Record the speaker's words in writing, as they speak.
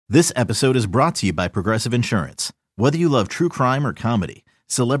This episode is brought to you by Progressive Insurance. Whether you love true crime or comedy,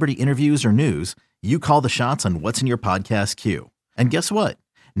 celebrity interviews or news, you call the shots on what's in your podcast queue. And guess what?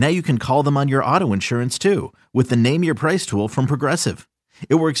 Now you can call them on your auto insurance too with the Name Your Price tool from Progressive.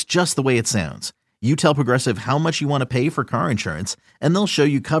 It works just the way it sounds. You tell Progressive how much you want to pay for car insurance, and they'll show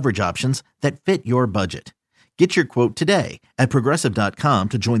you coverage options that fit your budget. Get your quote today at Progressive.com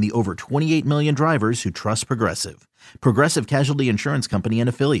to join the over 28 million drivers who trust Progressive. Progressive Casualty Insurance Company and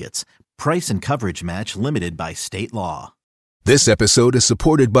Affiliates. Price and coverage match limited by state law. This episode is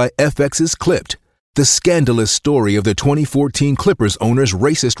supported by FX's Clipped, the scandalous story of the 2014 Clippers owner's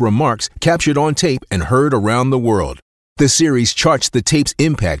racist remarks captured on tape and heard around the world. The series charts the tape's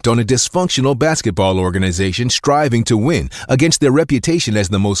impact on a dysfunctional basketball organization striving to win against their reputation as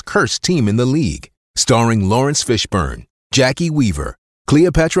the most cursed team in the league. Starring Lawrence Fishburne, Jackie Weaver,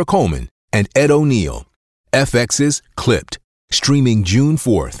 Cleopatra Coleman, and Ed O'Neill. FX's Clipped, streaming June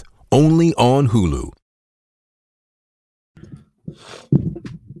 4th, only on Hulu.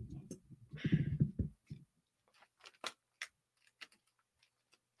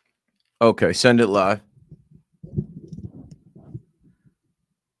 Okay, send it live.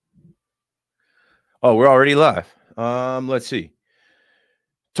 Oh, we're already live. Let's see.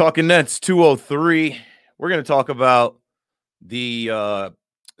 Talking Nets 203. We're going to talk about the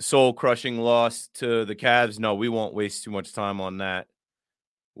soul-crushing loss to the Cavs. No, we won't waste too much time on that.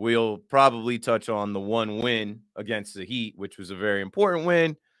 We'll probably touch on the one win against the Heat, which was a very important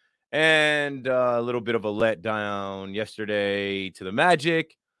win, and a little bit of a letdown yesterday to the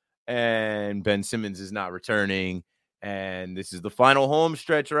Magic, and Ben Simmons is not returning, and this is the final home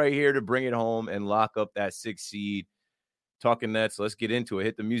stretch right here to bring it home and lock up that 6th seed. Talking Nets, let's get into it.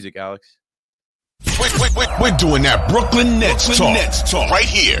 Hit the music, Alex. We're doing that Brooklyn Nets talk right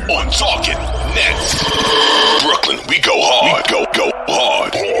here on Talking Nets. Brooklyn, we go hard. Go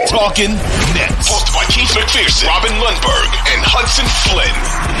hard. Talking Nets. Hosted by Keith McPherson, Robin Lundberg, and Hudson Flynn.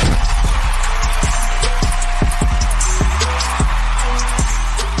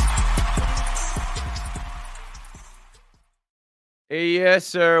 Hey, yes,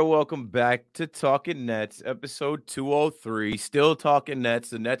 sir. Welcome back to Talking Nets, episode 203. Still talking Nets.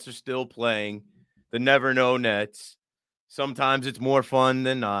 The Nets are still playing. The never know Nets. Sometimes it's more fun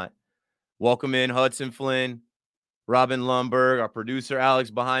than not. Welcome in Hudson Flynn, Robin Lundberg, our producer Alex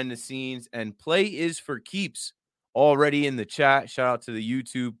behind the scenes, and Play is for Keeps already in the chat. Shout out to the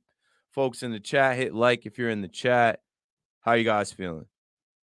YouTube folks in the chat. Hit like if you're in the chat. How you guys feeling?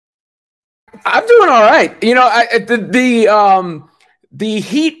 I'm doing all right. You know, the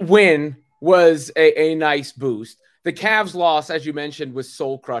Heat win was a nice boost. The Cavs loss, as you mentioned, was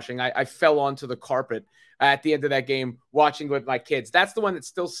soul-crushing. I fell onto the carpet at the end of that game watching with my kids. That's the one that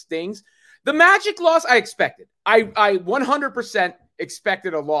still stings. The Magic loss, I expected. I 100%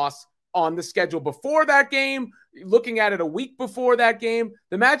 expected a loss on the schedule before that game. Looking at it a week before that game,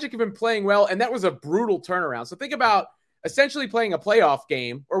 the Magic have been playing well, and that was a brutal turnaround. So think about essentially playing a playoff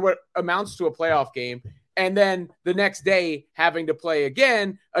game, or what amounts to a playoff game, and then the next day having to play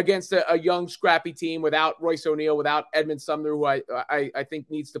again against a young, scrappy team without Royce O'Neal, without Edmund Sumner, who I think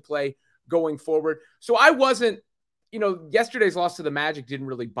needs to play going forward. So I wasn't, yesterday's loss to the Magic didn't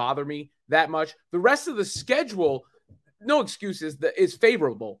really bother me that much. The rest of the schedule, no excuses, is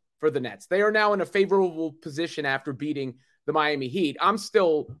favorable for the Nets. They are now in a favorable position after beating the Miami Heat. I'm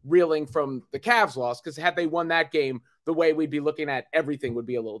still reeling from the Cavs loss because had they won that game, the way we'd be looking at everything would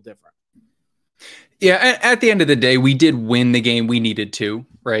be a little different. Yeah, at the end of the day, we did win the game we needed to,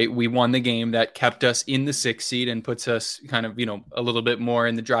 right? We won the game that kept us in the 6th seed and puts us kind of, a little bit more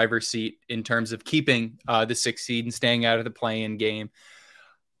in the driver's seat in terms of keeping the 6th seed and staying out of the play-in game.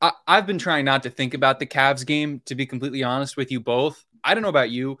 I've been trying not to think about the Cavs game, to be completely honest with you both. I don't know about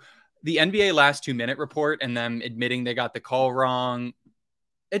you. The NBA last 2-minute report and them admitting they got the call wrong,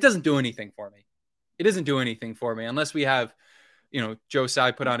 it doesn't do anything for me. It doesn't do anything for me unless we have Joe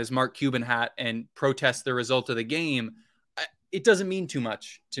Tsai put on his Mark Cuban hat and protest the result of the game. It doesn't mean too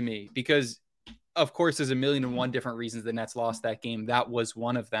much to me because, of course, there's 1,000,001 different reasons the Nets lost that game. That was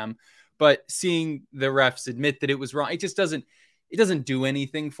one of them. But seeing the refs admit that it was wrong, it doesn't do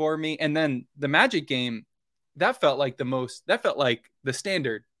anything for me. And then the Magic game, that felt like the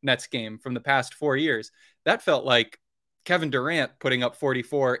standard Nets game from the past 4 years. That felt like Kevin Durant putting up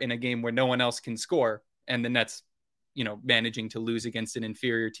 44 in a game where no one else can score, and the Nets managing to lose against an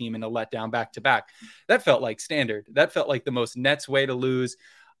inferior team in a letdown back-to-back. That felt like standard. That felt like the most Nets way to lose,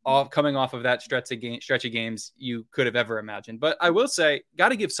 coming off of that stretch of games you could have ever imagined. But I will say, got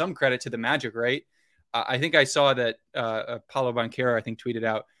to give some credit to the Magic, right? I think I saw that Paulo Banchero, tweeted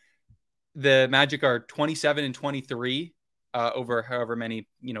out, the Magic are 27-23 over however many,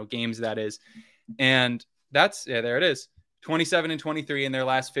 games that is. And there it is. 27-23 in their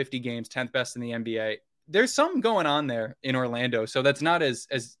last 50 games, 10th best in the NBA. There's something going on there in Orlando. So that's not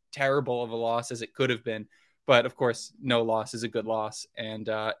as terrible of a loss as it could have been. But of course, no loss is a good loss. And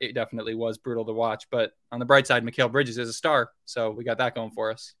it definitely was brutal to watch. But on the bright side, Mikal Bridges is a star. So we got that going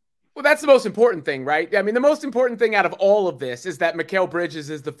for us. Well, that's the most important thing, right? I mean, the most important thing out of all of this is that Mikal Bridges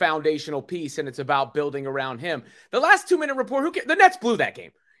is the foundational piece, and it's about building around him. The last 2-minute report, the Nets blew that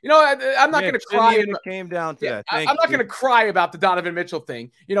game. I'm not going to cry. It came down to that. I'm not going to cry about the Donovan Mitchell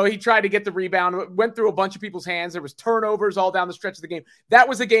thing. He tried to get the rebound, went through a bunch of people's hands. There was turnovers all down the stretch of the game. That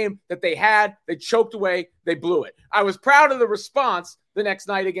was a game that they had. They choked away. They blew it. I was proud of the response the next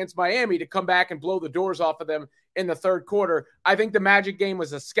night against Miami to come back and blow the doors off of them in the third quarter. I think the Magic game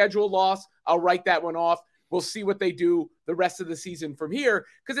was a schedule loss. I'll write that one off. We'll see what they do the rest of the season from here,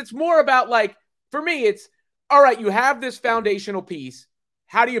 because it's more about, like, for me, it's, all right, you have this foundational piece.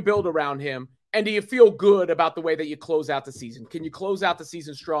 How do you build around him? And do you feel good about the way that you close out the season? Can you close out the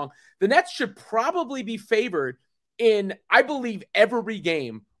season strong? The Nets should probably be favored in, I believe, every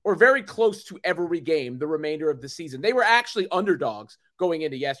game, or very close to every game, the remainder of the season. They were actually underdogs going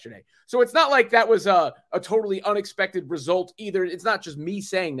into yesterday. So it's not like that was a totally unexpected result either. It's not just me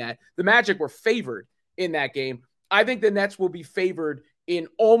saying that. The Magic were favored in that game. I think the Nets will be favored in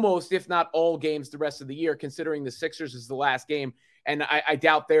almost, if not all, games the rest of the year, considering the Sixers is the last game. And I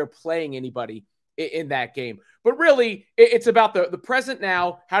doubt they're playing anybody in that game. But really, it's about the present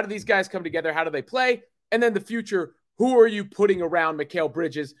now. How do these guys come together? How do they play? And then the future, who are you putting around Mikal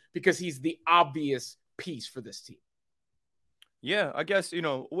Bridges? Because he's the obvious piece for this team. Yeah, I guess,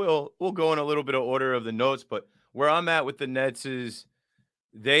 we'll go in a little bit of order of the notes, but where I'm at with the Nets is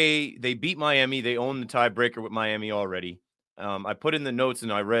they beat Miami. They own the tiebreaker with Miami already. I put in the notes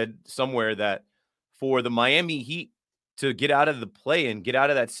and I read somewhere that for the Miami Heat to get out of the play and get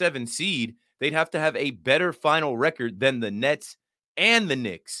out of that 7 seed, they'd have to have a better final record than the Nets and the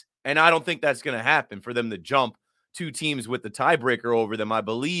Knicks. And I don't think that's going to happen for them to jump 2 teams with the tiebreaker over them. I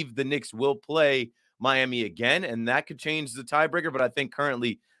believe the Knicks will play Miami again, and that could change the tiebreaker, but I think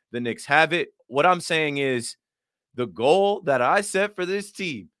currently the Knicks have it. What I'm saying is the goal that I set for this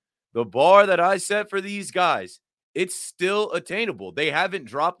team, the bar that I set for these guys, it's still attainable. They haven't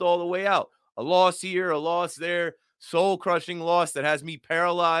dropped all the way out. A loss here, a loss there, soul-crushing loss that has me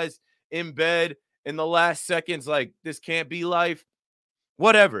paralyzed in bed in the last seconds, like, this can't be life.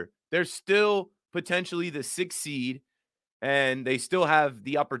 Whatever. They're still potentially the 6th seed, and they still have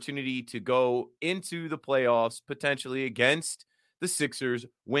the opportunity to go into the playoffs, potentially against the Sixers,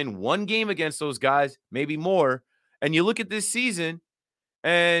 win 1 game against those guys, maybe more. And you look at this season,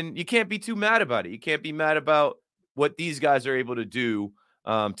 and you can't be too mad about it. You can't be mad about what these guys are able to do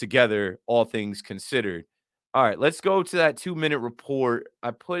together, all things considered. All right, let's go to that 2-minute report.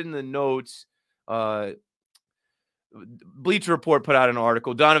 I put in the notes. Bleacher Report put out an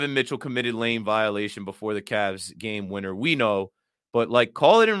article. Donovan Mitchell committed lane violation before the Cavs game winner. We know, but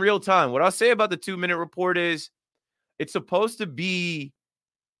call it in real time. What I'll say about the 2-minute report is it's supposed to be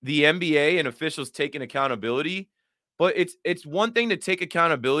the NBA and officials taking accountability, but it's one thing to take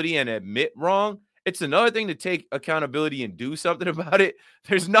accountability and admit wrong. It's another thing to take accountability and do something about it.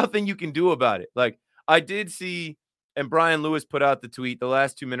 There's nothing you can do about it. I did see, and Brian Lewis put out the tweet, the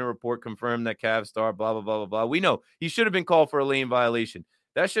last 2-minute report confirmed that Cavs star, blah, blah, blah, blah, blah. We know he should have been called for a lane violation.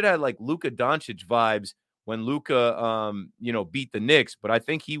 That should have had Luka Doncic vibes when Luka, beat the Knicks, but I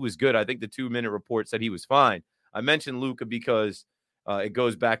think he was good. I think the 2-minute report said he was fine. I mentioned Luka because it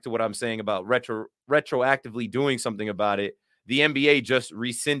goes back to what I'm saying about retroactively doing something about it. The NBA just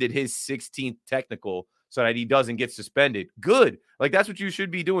rescinded his 16th technical so that he doesn't get suspended. Good. That's what you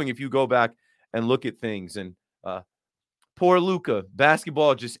should be doing if you go back and look at things. And poor Luka,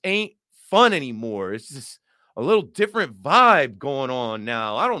 basketball just ain't fun anymore. It's just a little different vibe going on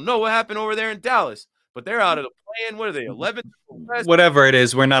now. I don't know what happened over there in Dallas, but they're out of the plan. What are they, 11th? Whatever it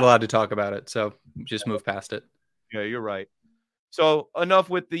is, we're not allowed to talk about it, so just move past it. Yeah, you're right. So enough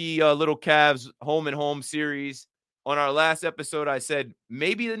with the little Cavs home and home series. On our last episode, I said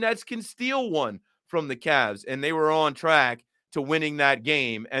maybe the Nets can steal one from the Cavs, and they were on track to winning that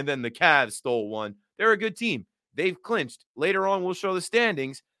game, and then the Cavs stole one. They're a good team. They've clinched. Later on, we'll show the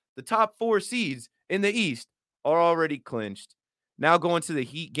standings. The top 4 seeds in the East are already clinched. Now going to the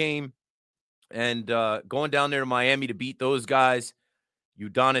Heat game and going down there to Miami to beat those guys.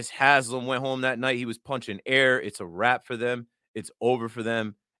 Udonis Haslem went home that night. He was punching air. It's a wrap for them. It's over for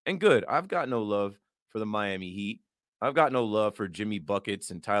them. And good. I've got no love for the Miami Heat. I've got no love for Jimmy Buckets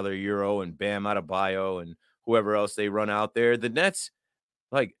and Tyler Hero and Bam Adebayo and whoever else they run out there. The Nets,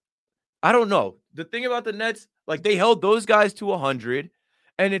 I don't know. The thing about the Nets, like they held those guys to 100,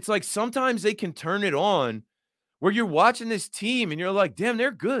 and it's like sometimes they can turn it on where you're watching this team and you're like, damn,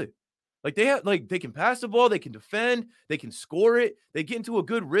 they're good. Like they can pass the ball, they can defend, they can score it, they get into a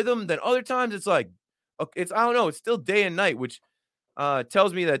good rhythm. Then other times it's like, I don't know, it's still day and night, which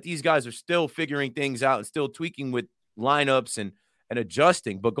tells me that these guys are still figuring things out and still tweaking with lineups and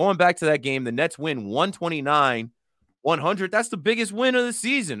adjusting. But going back to that game, the Nets win 129-100. That's the biggest win of the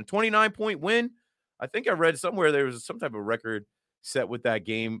season, a 29-point win. I think I read somewhere there was some type of record set with that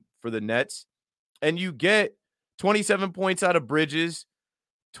game for the Nets. And you get 27 points out of Bridges,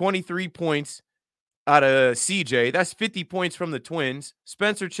 23 points out of CJ. That's 50 points from the Twins.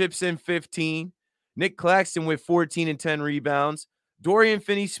 Spencer chips in 15. Nick Claxton with 14 and 10 rebounds. Dorian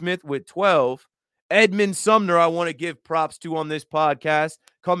Finney-Smith with 12. Edmund Sumner, I want to give props to on this podcast,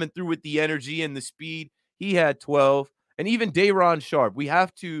 coming through with the energy and the speed. He had 12. And even Day'Ron Sharpe. We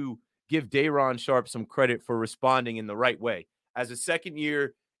have to give Day'Ron Sharpe some credit for responding in the right way. As a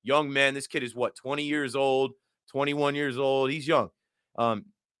second-year young man, this kid is, 20 years old, 21 years old. He's young.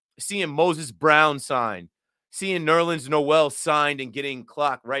 Seeing Moses Brown signed, seeing Nerlens Noel signed and getting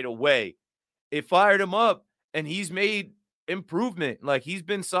clocked right away, it fired him up, and he's made improvement. Like, he's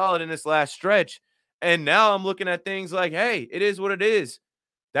been solid in this last stretch. And now I'm looking at things like, hey, it is what it is.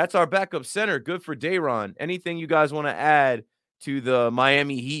 That's our backup center. Good for Day'Ron. Anything you guys want to add to the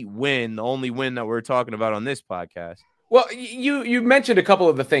Miami Heat win, the only win that we're talking about on this podcast? Well, you mentioned a couple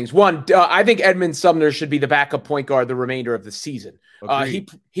of the things. One, I think Edmund Sumner should be the backup point guard the remainder of the season.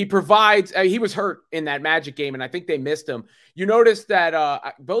 He provides. He was hurt in that Magic game, and I think they missed him. You noticed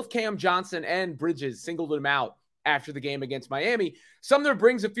that both Cam Johnson and Bridges singled him out after the game against Miami. Sumner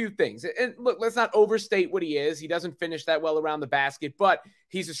brings a few things. And look, let's not overstate what he is. He doesn't finish that well around the basket, but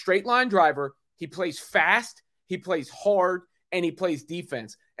he's a straight line driver. He plays fast, he plays hard, and he plays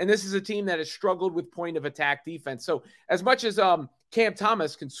defense. And this is a team that has struggled with point of attack defense. So as much as Cam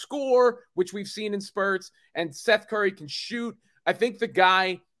Thomas can score, which we've seen in spurts, and Seth Curry can shoot, I think the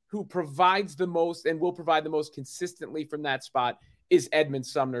guy who provides the most and will provide the most consistently from that spot is Edmund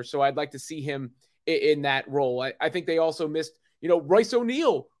Sumner. So I'd like to see him in that role. I think they also missed, Royce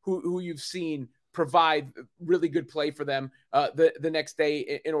O'Neal, who you've seen provide really good play for them the next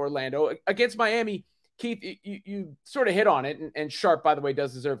day in Orlando. Against Miami, Keith, you sort of hit on it, and Sharpe, by the way,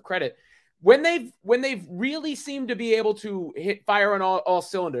 does deserve credit. When they've really seemed to be able to fire on all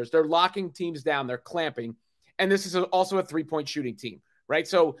cylinders, they're locking teams down, they're clamping, and this is also a three-point shooting team, right?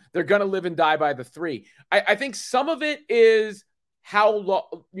 So they're going to live and die by the three. I think some of it is how long,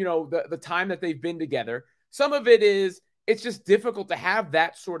 the time that they've been together. Some of it is it's just difficult to have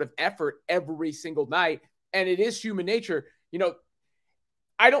that sort of effort every single night, and it is human nature.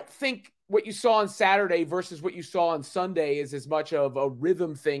 I don't think what you saw on Saturday versus what you saw on Sunday is as much of a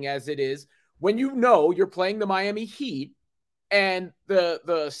rhythm thing as it is when you're playing the Miami Heat and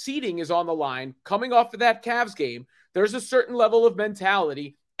the seeding is on the line coming off of that Cavs game. There's a certain level of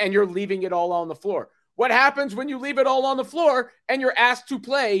mentality, and you're leaving it all on the floor. What happens when you leave it all on the floor and you're asked to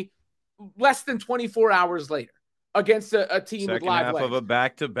play less than 24 hours later against a team with live half legs? Of a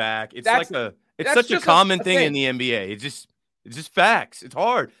back-to-back. It's such a just common a thing thing in the NBA. It's just facts. It's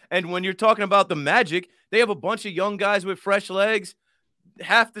hard. And when you're talking about the Magic, they have a bunch of young guys with fresh legs.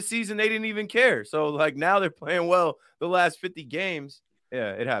 Half the season, they didn't even care. So, like, now they're playing well the last 50 games.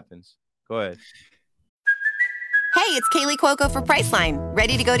 Yeah, it happens. Go ahead. Hey, it's Kaylee Cuoco for Priceline.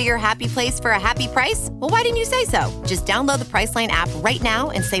 Ready to go to your happy place for a happy price? Well, why didn't you say so? Just download the Priceline app right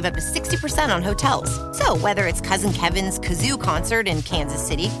now and save up to 60% on hotels. So whether it's Cousin Kevin's Kazoo Concert in Kansas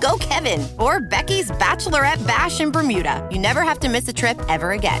City, go Kevin, or Becky's Bachelorette Bash in Bermuda, you never have to miss a trip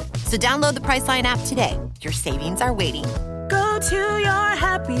ever again. So download the Priceline app today. Your savings are waiting. Go to your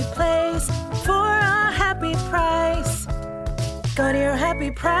happy place for a happy price. Go to your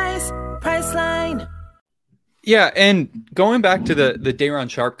happy price, Priceline. Yeah, and going back to the Day'Ron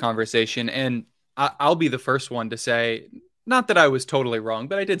Sharpe conversation, and I'll be the first one to say, not that I was totally wrong,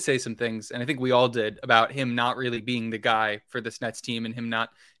 but I did say some things, and I think we all did, about him not really being the guy for this Nets team and him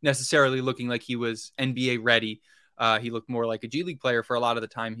not necessarily looking like he was NBA ready. He looked more like a G League player for a lot of the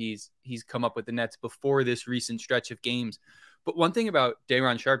time he's come up with the Nets before this recent stretch of games. But one thing about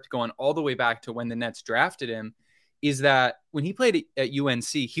Day'Ron Sharpe, going all the way back to when the Nets drafted him, is that when he played at UNC,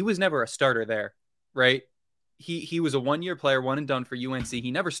 he was never a starter there, right? He was a one-year player, one and done for UNC.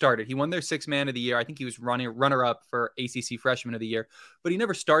 He never started. He won their sixth man of the year. I think he was runner-up for ACC freshman of the year, but he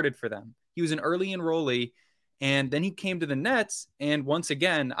never started for them. He was an early enrollee, and then he came to the Nets, and once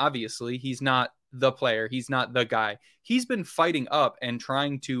again, obviously, he's not the player. He's not the guy. He's been fighting up and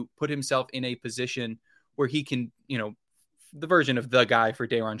trying to put himself in a position where he can, the version of the guy for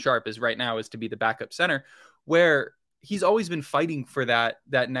Day'Ron Sharpe is right now is to be the backup center, where he's always been fighting for that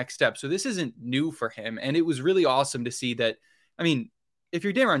next step. So this isn't new for him. And it was really awesome to see that. I mean, if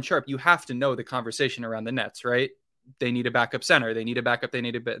you're Day'Ron Sharpe, you have to know the conversation around the Nets, right? They need a backup center. They need a backup. They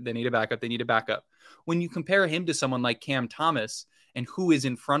need a backup. They need a backup. When you compare him to someone like Cam Thomas and who is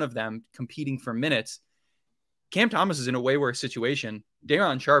in front of them competing for minutes, Cam Thomas is in a way worse situation.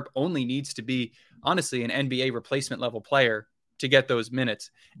 Day'Ron Sharpe only needs to be, honestly, an NBA replacement level player to get those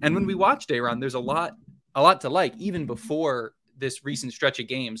minutes. And when we watch Day'Ron, there's a lot to like, even before this recent stretch of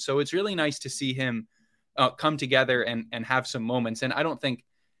games. So it's really nice to see him come together and have some moments. And I don't think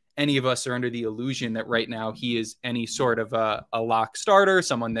any of us are under the illusion that right now he is any sort of a lock starter,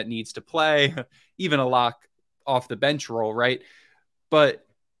 someone that needs to play, even a lock off the bench role, right? But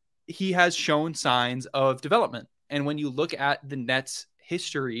he has shown signs of development. And when you look at the Nets'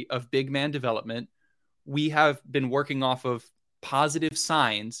 history of big man development, we have been working off of positive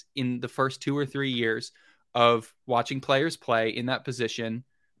signs in the first 2 or 3 years of watching players play in that position.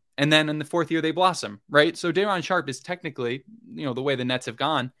 And then in the 4th year, they blossom, right? So Day'Ron Sharpe is technically, the way the Nets have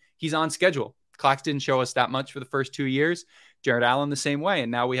gone, he's on schedule. Clax didn't show us that much for the first 2 years. Jarrett Allen the same way.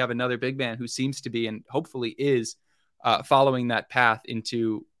 And now we have another big man who seems to be, and hopefully is, following that path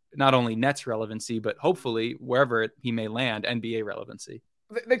into not only Nets relevancy, but hopefully wherever he may land, NBA relevancy.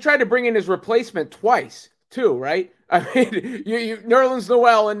 They tried to bring in his replacement twice too, right? I mean, you Nerlens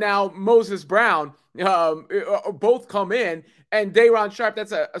Noel and now Moses Brown both come in, and Day'Ron Sharpe,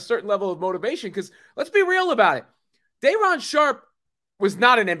 that's a certain level of motivation, because let's be real about it. Day'Ron Sharpe was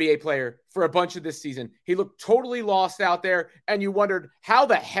not an NBA player for a bunch of this season. He looked totally lost out there, and you wondered, how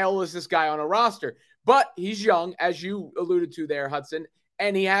the hell is this guy on a roster? But he's young, as you alluded to there, Hudson,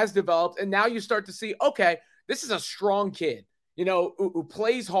 and he has developed, and now you start to see, okay, this is a strong kid, who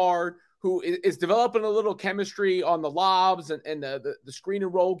plays hard, who is developing a little chemistry on the lobs and the screen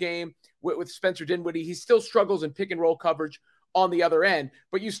and roll game with Spencer Dinwiddie. He still struggles in pick and roll coverage on the other end,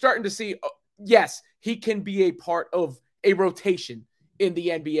 but you're starting to see, yes, he can be a part of a rotation in the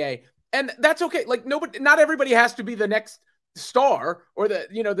NBA. And that's okay. Like, not everybody has to be the next star or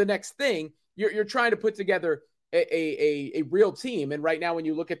the next thing. You're trying to put together a real team. And right now, when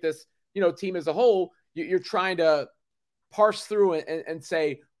you look at this, team as a whole, you're trying to parse through and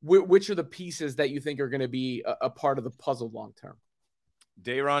say, which are the pieces that you think are going to be a part of the puzzle long-term.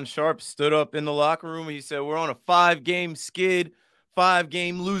 Day'Ron Sharpe stood up in the locker room. He said, we're on a 5-game skid,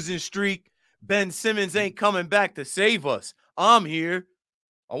 5-game losing streak. Ben Simmons ain't coming back to save us. I'm here.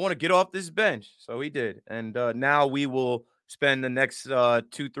 I want to get off this bench. So he did. And now we will spend the next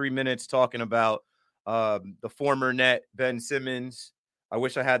 2-3 minutes talking about the former Net, Ben Simmons. I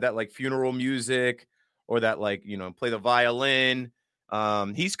wish I had that like funeral music or that play the violin.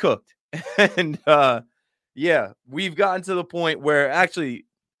 He's cooked. And yeah, we've gotten to the point where actually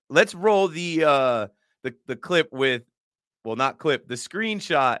let's roll the clip with, well, not clip, the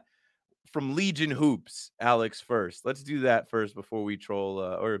screenshot from Legion Hoops, Alex, first. Let's do that first before we troll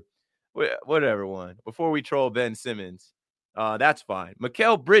or whatever one. Before we troll Ben Simmons. That's fine.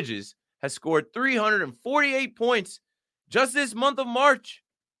 Mikal Bridges has scored 348 points just this month of March.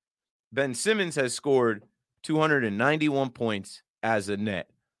 Ben Simmons has scored 291 points as a Net.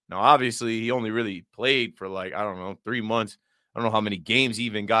 Now, obviously, he only really played for 3 months. I don't know how many games he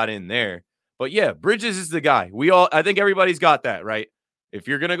even got in there. But yeah, Bridges is the guy. I think everybody's got that, right? If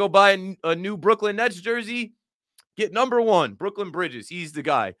you're going to go buy a new Brooklyn Nets jersey, get number 1, Brooklyn Bridges. He's the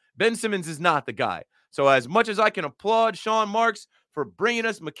guy. Ben Simmons is not the guy. So as much as I can applaud Sean Marks for bringing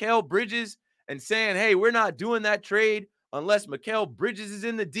us Mikal Bridges and saying, hey, we're not doing that trade unless Mikal Bridges is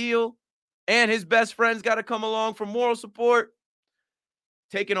in the deal and his best friend's got to come along for moral support,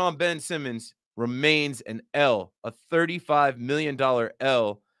 taking on Ben Simmons remains an L, a $35 million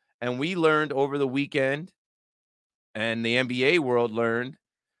L. And we learned over the weekend, and the NBA world learned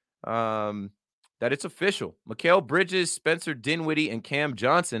that it's official. Mikal Bridges, Spencer Dinwiddie, and Cam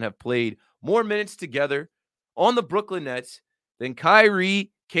Johnson have played more minutes together on the Brooklyn Nets than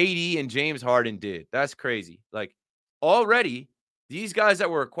Kyrie, KD, and James Harden did. That's crazy. Like, already, these guys that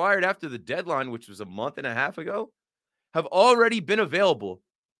were acquired after the deadline, which was a month and a half ago, have already been available.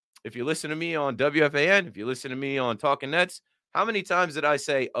 If you listen to me on WFAN, if you listen to me on Talking Nets, how many times did I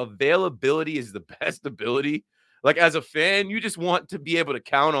say availability is the best ability? Like, as a fan, you just want to be able to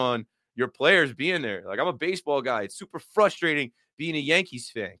count on your players being there. Like, I'm a baseball guy. It's super frustrating being a Yankees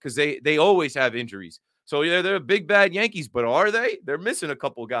fan because they always have injuries. So, yeah, they're big, bad Yankees, but are they? They're missing a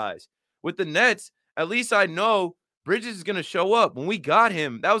couple guys. With the Nets, at least I know Bridges is going to show up. When we got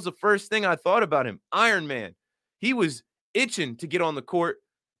him, that was the first thing I thought about him. Iron Man. He was itching to get on the court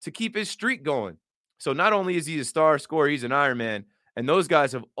to keep his streak going. So not only is he a star scorer, he's an Iron Man. And those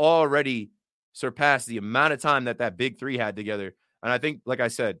guys have already surpassed the amount of time that big three had together. And I think, like I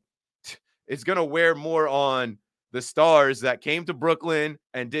said, it's going to wear more on the stars that came to Brooklyn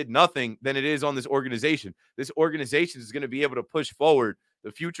and did nothing than it is on this organization. This organization is going to be able to push forward.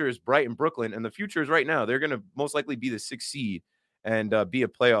 The future is bright in Brooklyn, and the future is right now. They're going to most likely be the 6th seed and be a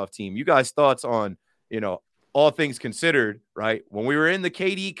playoff team. You guys' thoughts on, all things considered, right? When we were in the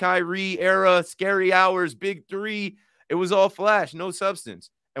KD, Kyrie era, scary hours, big three, it was all flash, no substance.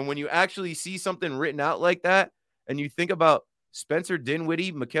 And when you actually see something written out like that, and you think about Spencer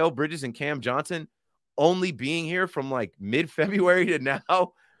Dinwiddie, Mikal Bridges, and Cam Johnson only being here from like mid-February to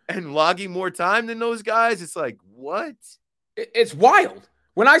now and logging more time than those guys, it's like, what? It's wild.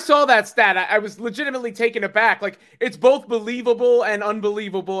 When I saw that stat, I was legitimately taken aback. Like, it's both believable and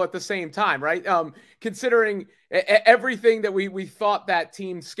unbelievable at the same time, right? Considering everything that we thought that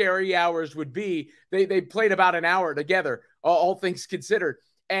team's scary hours would be, they played about an hour together, all things considered.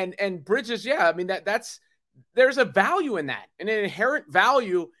 And Bridges, yeah, I mean, there's a value in that, an inherent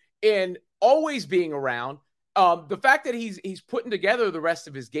value in always being around. The fact that he's putting together the rest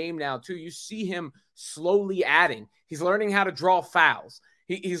of his game now too, you see him slowly adding. He's learning how to draw fouls.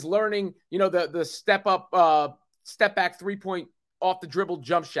 He's learning, the step back 3-point off the dribble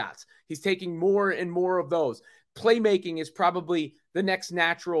jump shots. He's taking more and more of those. Playmaking is probably the next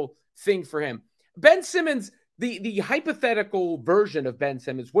natural thing for him. Ben Simmons, the hypothetical version of Ben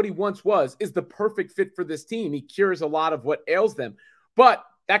Simmons, what he once was, is the perfect fit for this team. He cures a lot of what ails them, but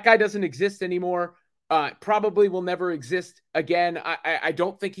that guy doesn't exist anymore. Probably will never exist again. I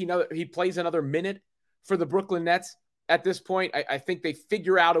don't think he plays another minute for the Brooklyn Nets at this point. I think they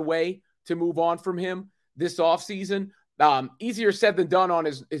figure out a way to move on from him this offseason. Easier said than done on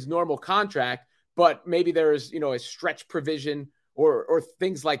his normal contract, but maybe there is, a stretch provision or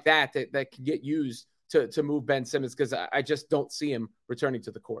things like that can get used to move Ben Simmons, because I just don't see him returning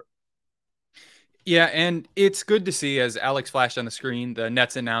to the court. Yeah, and it's good to see, as Alex flashed on the screen, the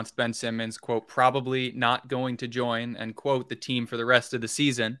Nets announced Ben Simmons, quote, probably not going to join, and quote, the team for the rest of the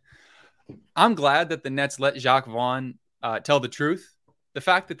season. I'm glad that the Nets let Jacques Vaughn tell the truth. The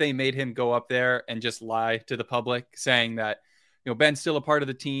fact that they made him go up there and just lie to the public, saying that, Ben's still a part of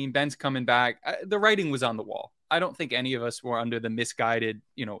the team, Ben's coming back. The writing was on the wall. I don't think any of us were under the misguided,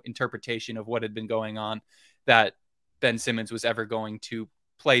 interpretation of what had been going on, that Ben Simmons was ever going to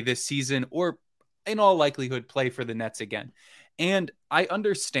play this season or in all likelihood play for the Nets again. And I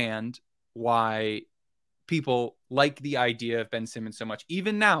understand why people like the idea of Ben Simmons so much.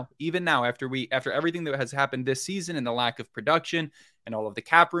 Even now, after everything that has happened this season and the lack of production and all of the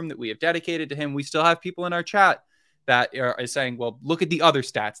cap room that we have dedicated to him, we still have people in our chat that are saying, well, look at the other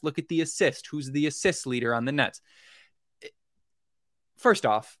stats. Look at the assist. Who's the assist leader on the Nets? First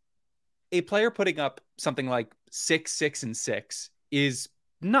off, a player putting up something like 6, 6, and 6 is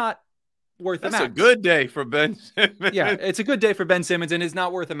not worth a max. That's a good day for Ben Simmons. Yeah, it's a good day for Ben Simmons, and it's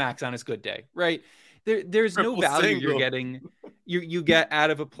not worth a max on his good day, right? There's no value you're getting. You get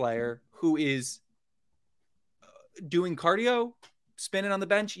out of a player who is doing cardio, spinning on the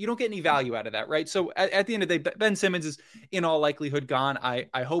bench. You don't get any value out of that, right? So at the end of the day, Ben Simmons is in all likelihood gone.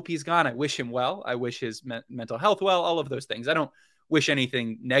 I hope he's gone. I wish him well. I wish his mental health well, all of those things. I don't wish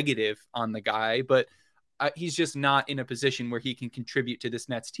anything negative on the guy, but he's just not in a position where he can contribute to this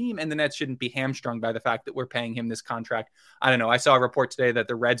Nets team, and the Nets shouldn't be hamstrung by the fact that we're paying him this contract. I don't know. I saw a report today that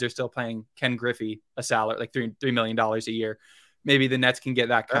the Reds are still paying Ken Griffey a salary, like $3 million a year. Maybe the Nets can get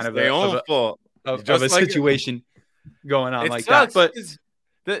that kind of a situation going on like sucks, that.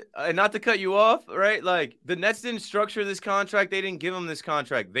 But not to cut you off, right? Like, the Nets didn't structure this contract. They didn't give him this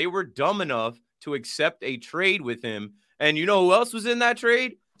contract. They were dumb enough to accept a trade with him. And you know who else was in that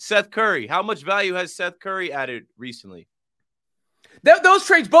trade? Seth Curry. How much value has Seth Curry added recently? Those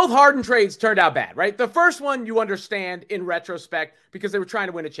trades, both Harden trades, turned out bad, right? The first one you understand in retrospect because they were trying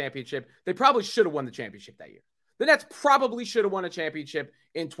to win a championship. They probably should have won the championship that year. The Nets probably should have won a championship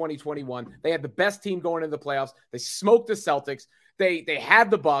in 2021. They had the best team going into the playoffs. They smoked the Celtics. They had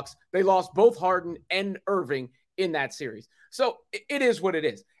the Bucks. They lost both Harden and Irving in that series. So it is what it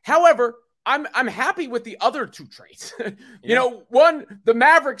is. However, I'm happy with the other two trades. One, the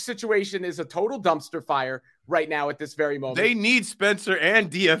Mavericks situation is a total dumpster fire right now at this very moment. They need Spencer and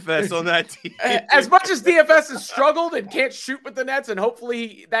DFS on that team. As much as DFS has struggled and can't shoot with the Nets, and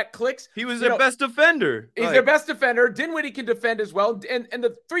hopefully that clicks. He was their best defender. He's their best defender. Dinwiddie can defend as well. And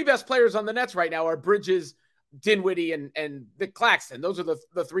the three best players on the Nets right now are Bridges, Dinwiddie, and Nick Claxton. Those are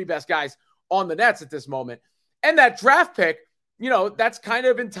the three best guys on the Nets at this moment. And that draft pick, that's kind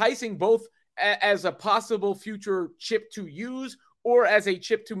of enticing both as a possible future chip to use or as a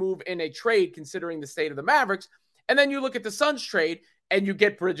chip to move in a trade, considering the state of the Mavericks. And then you look at the Suns trade and you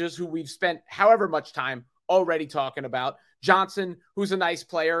get Bridges, who we've spent however much time already talking about. Johnson, who's a nice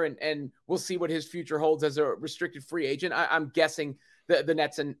player, and we'll see what his future holds as a restricted free agent. I'm guessing the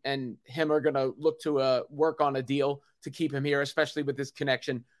Nets and him are going to look to work on a deal to keep him here, especially with this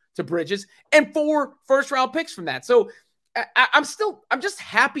connection to Bridges, and 4 first-round picks from that. So I'm just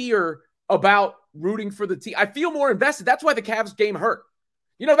happier about rooting for the team. I feel more invested. That's why the Cavs game hurt.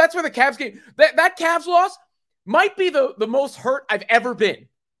 That's where the Cavs game, that Cavs loss might be the most hurt I've ever been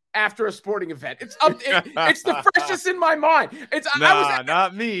after a sporting event. It's the freshest in my mind.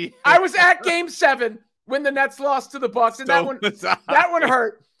 Not me. I was at Game 7 when the Nets lost to the Bucks, and that one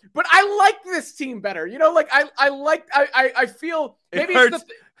hurt. But I like this team better. I feel maybe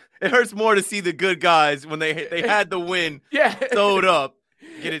it hurts more to see the good guys when they had the win sewed up.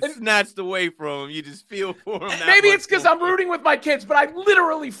 Get it snatched away from them. You just feel for them. Maybe it's because I'm rooting with my kids, but I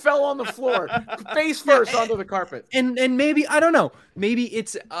literally fell on the floor, face first onto the carpet. And maybe, I don't know, maybe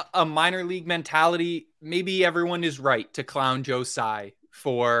it's a minor league mentality. Maybe everyone is right to clown Joe Tsai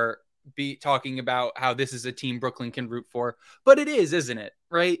for talking about how this is a team Brooklyn can root for. But it is, isn't it?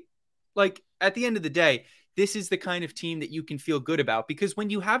 Right? Like, at the end of the day, this is the kind of team that you can feel good about, because when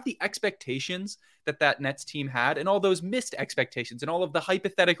you have the expectations that Nets team had, and all those missed expectations, and all of the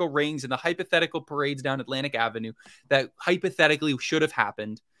hypothetical rings and the hypothetical parades down Atlantic Avenue that hypothetically should have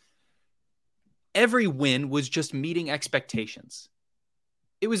happened, every win was just meeting expectations.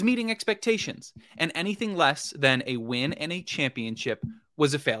 It was meeting expectations, and anything less than a win and a championship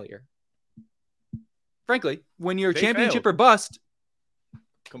was a failure. Frankly, when you're championship or bust,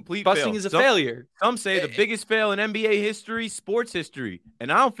 complete busting is a failure. Some say the biggest fail in NBA history, sports history.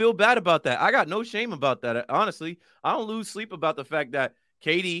 And I don't feel bad about that. I got no shame about that. Honestly, I don't lose sleep about the fact that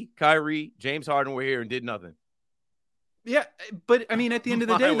KD, Kyrie, James Harden were here and did nothing. Yeah, but I mean, at the end of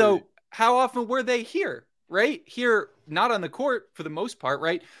the day, though, how often were they here? Right? Here, not on the court for the most part,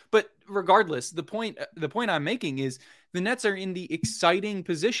 right? But regardless, the point I'm making is the Nets are in the exciting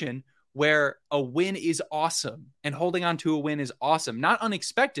position where a win is awesome, and holding on to a win is awesome. Not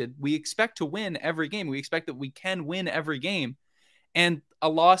unexpected. We expect to win every game. We expect that we can win every game. And a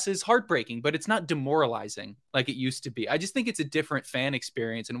loss is heartbreaking, but it's not demoralizing like it used to be. I just think it's a different fan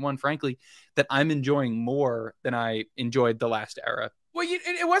experience, and one, frankly, that I'm enjoying more than I enjoyed the last era. Well,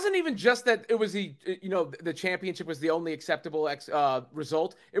 it wasn't even just that it was the championship was the only acceptable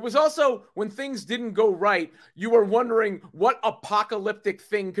result. It was also when things didn't go right, you were wondering what apocalyptic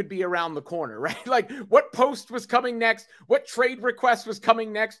thing could be around the corner, right? Like what post was coming next, what trade request was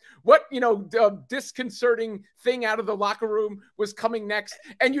coming next, what, disconcerting thing out of the locker room was coming next.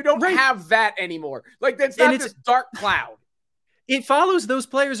 And you don't have that anymore. Like that's not this dark cloud. It follows those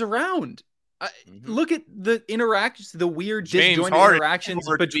players around. Look at the interactions, the weird disjointed interactions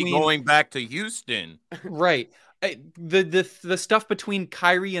between going back to Houston. Right. The stuff between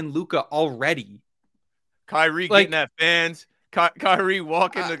Kyrie and Luka already. Kyrie getting at fans. Kyrie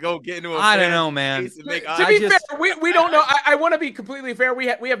walking to go get into a I don't know, man. To be fair, we don't know. I want to be completely fair. We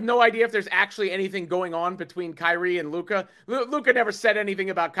have no idea if there's actually anything going on between Kyrie and Luka. Luka never said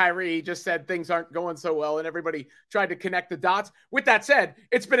anything about Kyrie. He just said things aren't going so well, and everybody tried to connect the dots. With that said,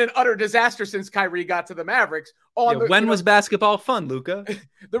 it's been an utter disaster since Kyrie got to the Mavericks. When was basketball fun, Luka?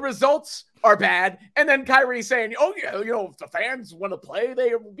 The results are bad, and then Kyrie saying, "Oh yeah, if the fans want to play,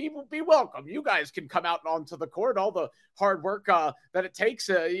 they will be welcome. You guys can come out onto the court. All the hard work that it takes,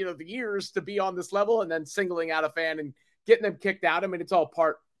 the years to be on this level," and then singling out a fan and getting them kicked out. I mean, it's all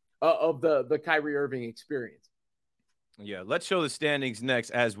part of the Kyrie Irving experience. Yeah, let's show the standings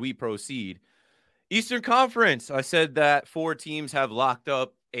next as we proceed. Eastern Conference. I said that 4 teams have locked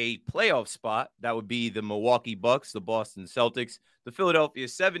up a playoff spot. That would be the Milwaukee Bucks, the Boston Celtics, the Philadelphia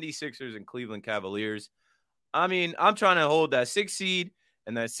 76ers, and Cleveland Cavaliers. I mean, I'm trying to hold that 6 seed,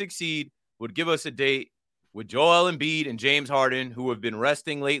 and that 6 seed would give us a date with Joel Embiid and James Harden, who have been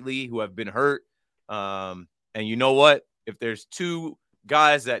resting lately, who have been hurt. And you know what? If there's 2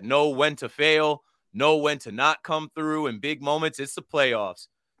 guys that know when to fail, know when to not come through in big moments, it's the playoffs.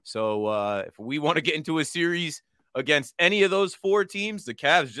 So if we want to get into a series against any of those 4 teams, the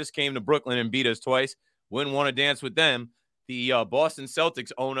Cavs just came to Brooklyn and beat us twice. Wouldn't want to dance with them. The Boston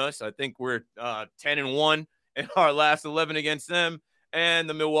Celtics own us. I think we're 10-1 in our last 11 against them. And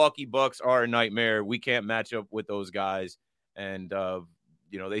the Milwaukee Bucks are a nightmare. We can't match up with those guys. And,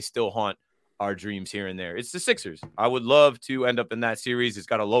 they still haunt our dreams here and there. It's the Sixers. I would love to end up in that series. It's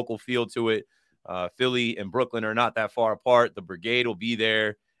got a local feel to it. Philly and Brooklyn are not that far apart. The Brigade will be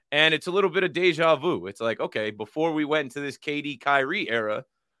there. And it's a little bit of deja vu. It's like, okay, before we went into this KD Kyrie era,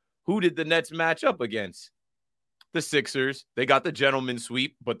 who did the Nets match up against? the Sixers. They got the gentleman's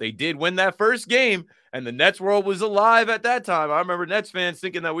sweep, but they did win that first game, and the Nets world was alive at that time. I remember Nets fans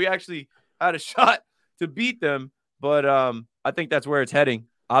thinking that we actually had a shot to beat them, but I think that's where it's heading.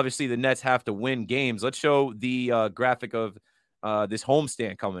 Obviously, the Nets have to win games. Let's show the graphic of this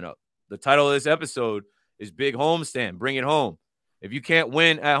homestand coming up. The title of this episode is Big Homestand. Bring it home. If you can't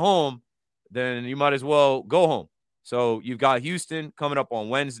win at home, then you might as well go home. So you've got Houston coming up on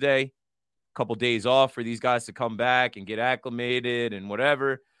Wednesday, a couple days off for these guys to come back and get acclimated and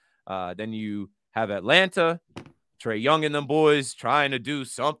whatever. Then you have Atlanta, Trae Young and them boys trying to do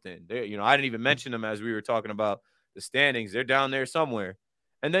something. I didn't even mention them as we were talking about the standings. They're down there somewhere.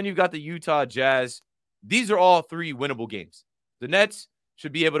 And then you've got the Utah Jazz. These are all 3 winnable games. The Nets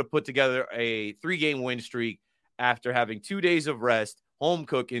should be able to put together a 3-game win streak after having 2 days of rest, home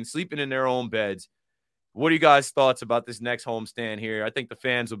cooking, sleeping in their own beds. What are you guys' thoughts about this next homestand here? I think the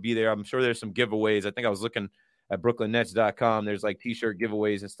fans will be there. I'm sure there's some giveaways. I think I was looking at BrooklynNets.com. There's like T-shirt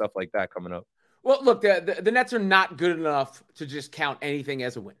giveaways and stuff like that coming up. Well, look, the Nets are not good enough to just count anything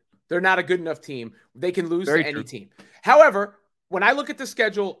as a win. They're not a good enough team. They can lose to any team. However, when I look at the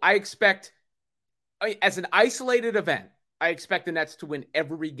schedule, I expect, as an isolated event, I expect the Nets to win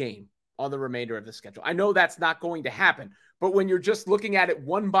every game on the remainder of the schedule. I know that's not going to happen, but when you're just looking at it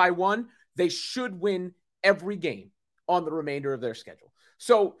one by one, they should win every game on the remainder of their schedule.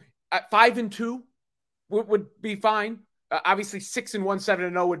 So 5-2 would be fine. Obviously 6-1,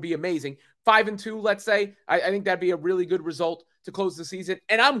 7-0 would be amazing. 5-2, let's say, I think that'd be a really good result to close the season.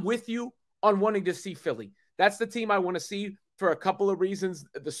 And I'm with you on wanting to see Philly. That's the team I want to see for a couple of reasons.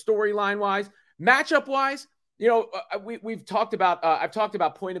 The storyline wise, matchup wise, we've talked about, I've talked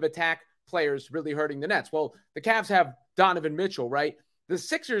about point of attack players really hurting the Nets. Well, the Cavs have Donovan Mitchell, right? The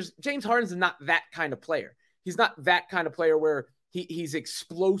Sixers, James Harden's not that kind of player. He's not that kind of player where he's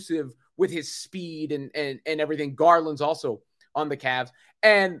explosive with his speed and everything. Garland's also on the Cavs.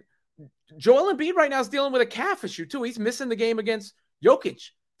 And Joel Embiid right now is dealing with a calf issue too. He's missing the game against Jokic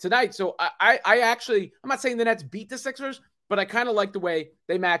tonight. So I'm not saying the Nets beat the Sixers, but I kind of like the way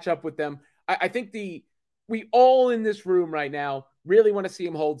they match up with them. I think we all in this room right now really want to see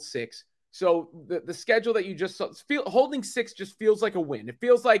him hold 6. So the schedule that you just saw, holding 6 just feels like a win. It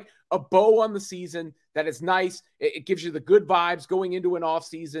feels like a bow on the season that is nice. It gives you the good vibes going into an off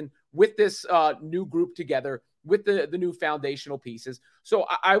season with this new group together, with the new foundational pieces. So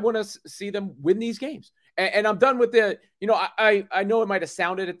I want to see them win these games. And I'm done with I know it might have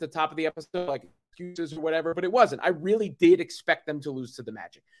sounded at the top of the episode like excuses or whatever, but it wasn't. I really did expect them to lose to the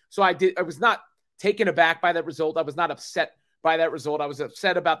Magic. So I was not taken aback by that result. I was not upset by that result. I was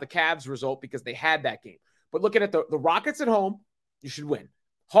upset about the Cavs result because they had that game. But looking at the Rockets at home, you should win.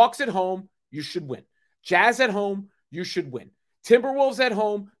 Hawks at home, you should win. Jazz at home, you should win. Timberwolves at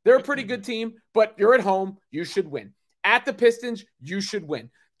home, they're a pretty good team, but you're at home, you should win. At the Pistons, you should win.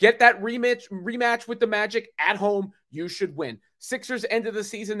 Get that rematch with the Magic at home, you should win. Sixers end of the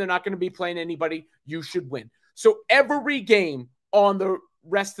season, they're not going to be playing anybody, you should win. So every game on the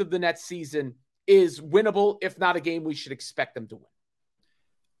rest of the Nets season is winnable, if not a game we should expect them to win.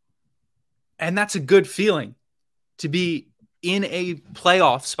 And that's a good feeling to be in a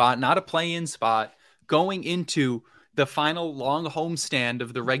playoff spot, not a play-in spot, going into the final long homestand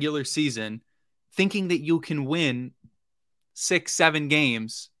of the regular season, thinking that you can win 6-7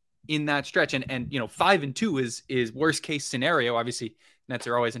 games in that stretch. And 5-2 is worst case scenario. Obviously, Nets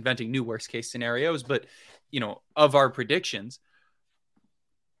are always inventing new worst case scenarios, but of our predictions,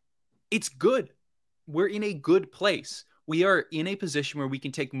 it's good. We're in a good place. We are in a position where we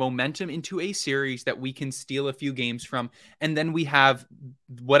can take momentum into a series that we can steal a few games from. And then we have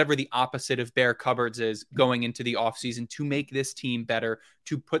whatever the opposite of bare cupboards is going into the offseason to make this team better,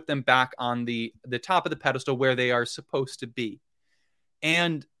 to put them back on the top of the pedestal where they are supposed to be.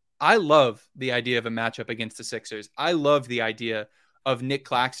 And I love the idea of a matchup against the Sixers. I love the idea of Nick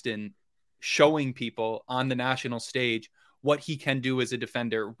Claxton showing people on the national stage what he can do as a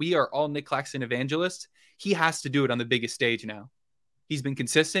defender. We are all Nick Claxton evangelists. He has to do it on the biggest stage now. He's been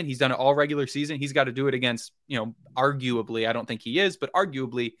consistent. He's done it all regular season. He's got to do it against, arguably, I don't think he is, but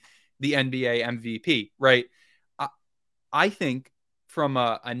arguably the NBA MVP, right? I think from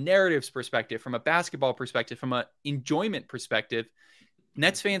a narratives perspective, from a basketball perspective, from an enjoyment perspective,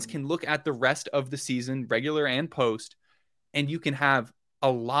 Nets fans can look at the rest of the season, regular and post, and you can have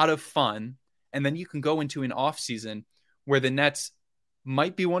a lot of fun. And then you can go into an off season where the Nets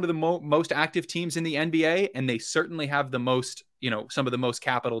might be one of the most active teams in the NBA, and they certainly have the most, some of the most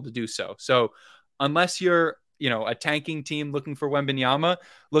capital to do so. So unless you're, a tanking team looking for Wembanyama,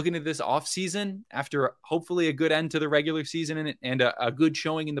 looking at this offseason after hopefully a good end to the regular season and a good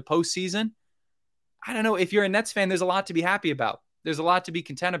showing in the postseason, I don't know, if you're a Nets fan, there's a lot to be happy about. There's a lot to be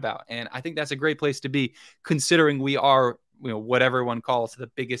content about. And I think that's a great place to be, considering we are, what everyone calls the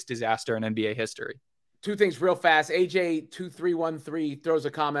biggest disaster in NBA history. Two things real fast. AJ2313 throws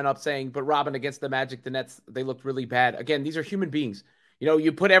a comment up saying, but Robin, against the Magic, the Nets, they looked really bad. Again, these are human beings.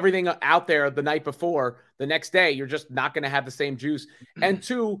 You put everything out there the night before, the next day, you're just not going to have the same juice. And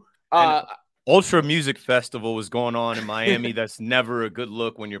two, Ultra Music Festival was going on in Miami. That's never a good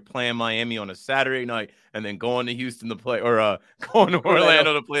look when you're playing Miami on a Saturday night and then going to Houston to play, or going to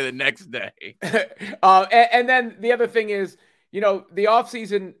Orlando to play the next day. And then the other thing is, the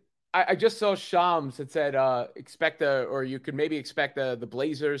offseason, I just saw Shams had said, you could maybe expect the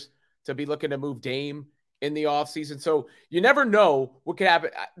Blazers to be looking to move Dame in the offseason. So you never know what could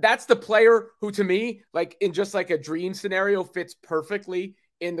happen. That's the player who, to me, like in just like a dream scenario, fits perfectly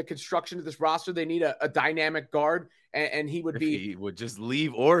in the construction of this roster. They need a dynamic guard, and he would be. He would just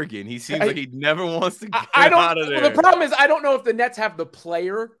leave Oregon. He seems like he never wants to get out of there. Well, the problem is, I don't know if the Nets have the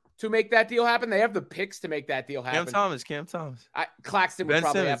player to make that deal happen. They have the picks to make that deal happen. Cam Thomas. Claxton would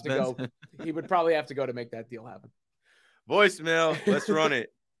probably have to go. He would probably have to go to make that deal happen. Voicemail. Let's run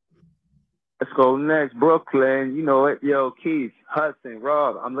it. Let's go next. Brooklyn. You know it. Yo, Keith, Hudson,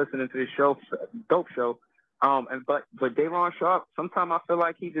 Rob. I'm listening to this show. Dope show. But Day'Ron Sharpe, sometimes I feel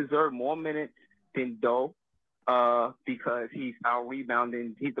like he deserved more minutes than Doe, because he's out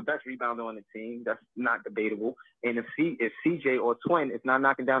rebounding. He's the best rebounder on the team. That's not debatable. And if CJ or Twin is not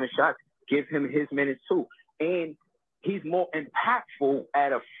knocking down his shots, give him his minutes too. And he's more impactful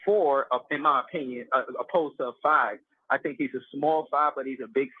at a 4, in my opinion, opposed to a 5. I think he's a small 5, but he's a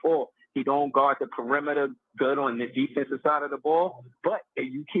big 4. He don't guard the perimeter good on the defensive side of the ball, but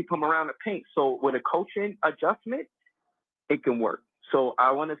you keep him around the paint. So with a coaching adjustment, it can work. So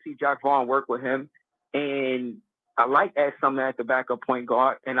I want to see Jack Vaughn work with him. And I like Ed Sumner at the backup point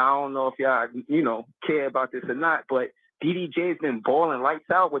guard. And I don't know if y'all, care about this or not, but DDJ has been balling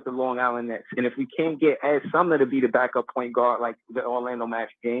lights out with the Long Island Nets. And if we can't get Ed Sumner to be the backup point guard like the Orlando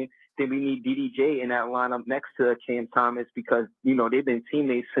Magic game, then we need DDJ in that lineup next to Cam Thomas, because, they've been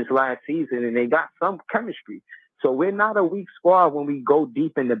teammates since last season and they got some chemistry. So we're not a weak squad when we go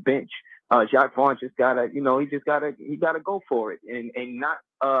deep in the bench. Jack Vaughn just gotta, he gotta go for it and not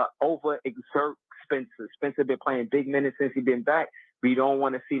overexert Spencer. Spencer been playing big minutes since he's been back. We don't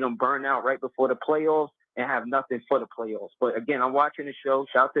want to see them burn out right before the playoffs and have nothing for the playoffs. But again, I'm watching the show.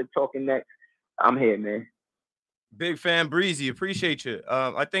 Shout out to Talking Next. I'm here, man. Big fan, Breezy. Appreciate you.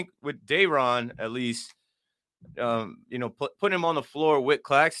 I think with Day'Ron, at least, putting him on the floor with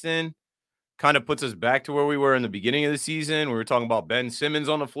Claxton kind of puts us back to where we were in the beginning of the season. We were talking about Ben Simmons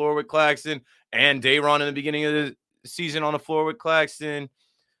on the floor with Claxton and Day'Ron in the beginning of the season on the floor with Claxton.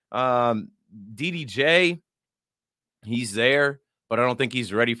 DDJ, he's there, but I don't think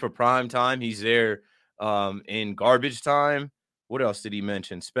he's ready for prime time. He's there in garbage time. What else did he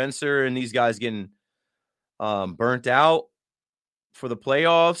mention? Spencer and these guys getting burnt out for the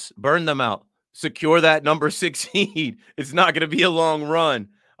playoffs. Burn them out. Secure that number 6 seed. It's not going to be a long run.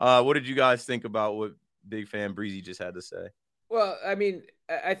 What did you guys think about what Big Fan Breezy just had to say? Well, I mean,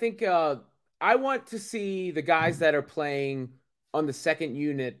 I think I want to see the guys that are playing on the second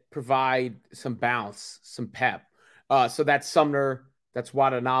unit provide some bounce, some pep. So that's Sumner, that's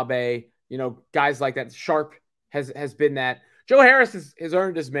Watanabe, guys like that. Sharpe has been that. Joe Harris has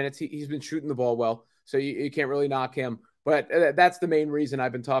earned his minutes. He's been shooting the ball well, so you can't really knock him. But that's the main reason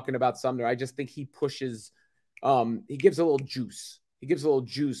I've been talking about Sumner. I just think he pushes, he gives a little juice. He gives a little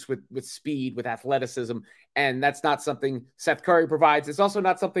juice with speed, with athleticism, and that's not something Seth Curry provides. It's also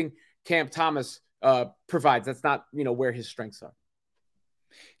not something Cam Thomas provides. That's not, where his strengths are.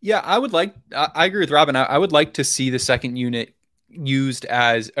 Yeah, I agree with Robin. I would like to see the second unit used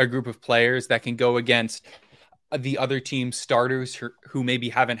as a group of players that can go against the other team's starters who maybe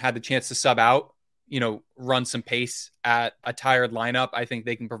haven't had the chance to sub out, run some pace at a tired lineup. I think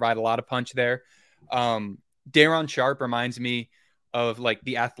they can provide a lot of punch there. Day'Ron Sharpe reminds me of like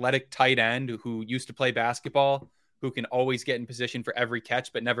the athletic tight end who used to play basketball, who can always get in position for every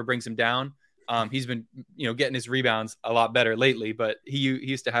catch, but never brings him down. He's been, getting his rebounds a lot better lately, but he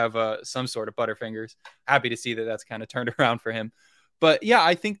used to have some sort of butterfingers. Happy to see that that's kind of turned around for him. But yeah,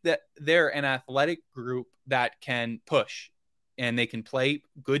 I think that they're an athletic group that can push and they can play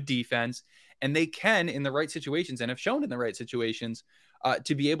good defense, and they can, in the right situations, and have shown in the right situations,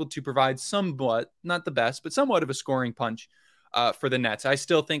 to be able to provide somewhat, not the best, but somewhat of a scoring punch for the Nets. I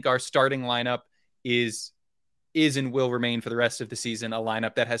still think our starting lineup is and will remain for the rest of the season a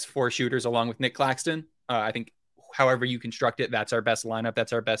lineup that has 4 shooters along with Nick Claxton. I think however you construct it, that's our best lineup.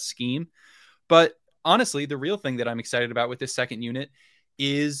 That's our best scheme. But honestly, the real thing that I'm excited about with this second unit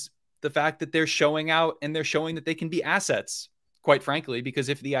is the fact that they're showing out and they're showing that they can be assets, quite frankly, because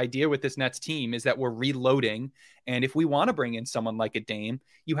if the idea with this Nets team is that we're reloading, and if we want to bring in someone like a Dame,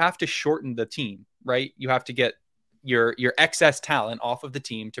 you have to shorten the team, right? You have to get your excess talent off of the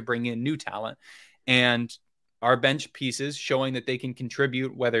team to bring in new talent. And our bench pieces showing that they can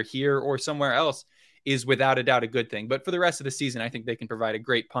contribute, whether here or somewhere else, is without a doubt a good thing. But for the rest of the season, I think they can provide a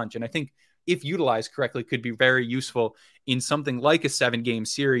great punch. And I think if utilized correctly, could be very useful in something like a 7-game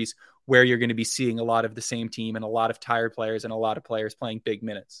series where you're going to be seeing a lot of the same team and a lot of tired players and a lot of players playing big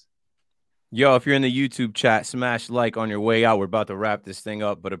minutes. Yo, if you're in the YouTube chat, smash like on your way out. We're about to wrap this thing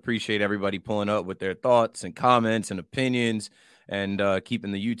up, but appreciate everybody pulling up with their thoughts and comments and opinions and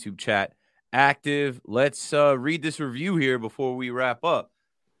keeping the YouTube chat active. Let's read this review here before we wrap up.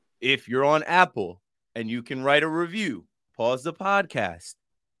 If you're on Apple and you can write a review, pause the podcast,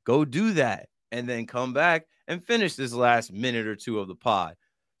 go do that, and then come back and finish this last minute or two of the pod.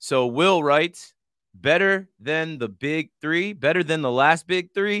 So Will writes, better than the big three, better than the last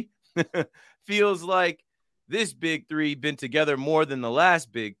big three. Feels like this big three been together more than the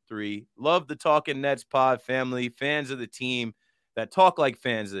last big three. Love the Talking Nets pod family, fans of the team that talk like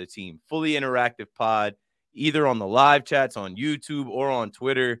fans of the team. Fully interactive pod, either on the live chats on YouTube or on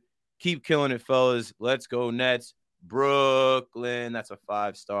Twitter. Keep killing it, fellas. Let's go Nets. Brooklyn. That's a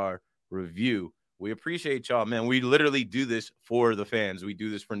 5-star review. We appreciate y'all, man. We literally do this for the fans. We do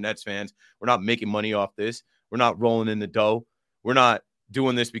this for Nets fans. We're not making money off this. We're not rolling in the dough. We're not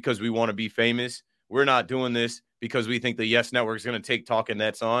doing this because we want to be famous. We're not doing this because we think the Yes Network is going to take Talking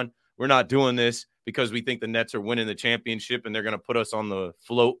Nets on. We're not doing this because we think the Nets are winning the championship and they're going to put us on the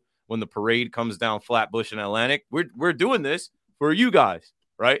float when the parade comes down Flatbush and Atlantic. We're doing this for you guys,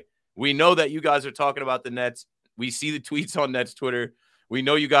 right? We know that you guys are talking about the Nets. We see the tweets on Nets Twitter. We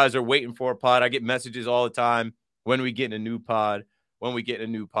know you guys are waiting for a pod. I get messages all the time when we get in a new pod,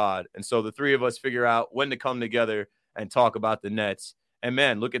 And so the three of us figure out when to come together and talk about the Nets. And,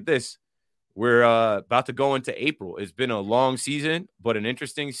 man, look at this. We're about to go into April. It's been a long season, but an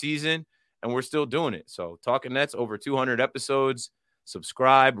interesting season, and we're still doing it. So Talking Nets, over 200 episodes.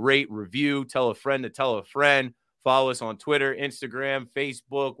 Subscribe, rate, review, tell a friend to tell a friend. Follow us on Twitter, Instagram,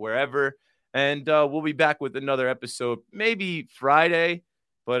 Facebook, wherever. And we'll be back with another episode, maybe Friday.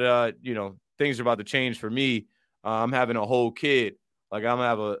 But, things are about to change for me. I'm having a whole kid. Like, I'm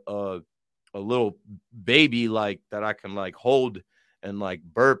going to have a little baby, like, that I can, like, hold and like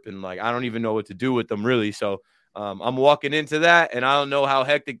burp and like I don't even know what to do with them really. So I'm walking into that, and I don't know how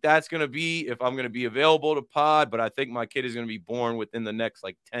hectic that's going to be, if I'm going to be available to pod, but I think my kid is going to be born within the next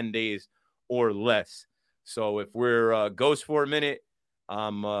like 10 days or less. So if we're ghost for a minute,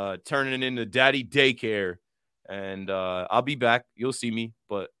 I'm turning into daddy daycare, and I'll be back. You'll see me,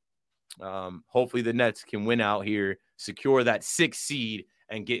 but hopefully the Nets can win out here, secure that 6th seed,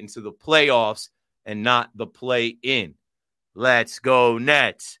 and get into the playoffs and not the play-in. Let's go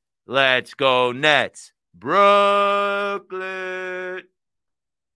Nets. Let's go Nets. Brooklyn.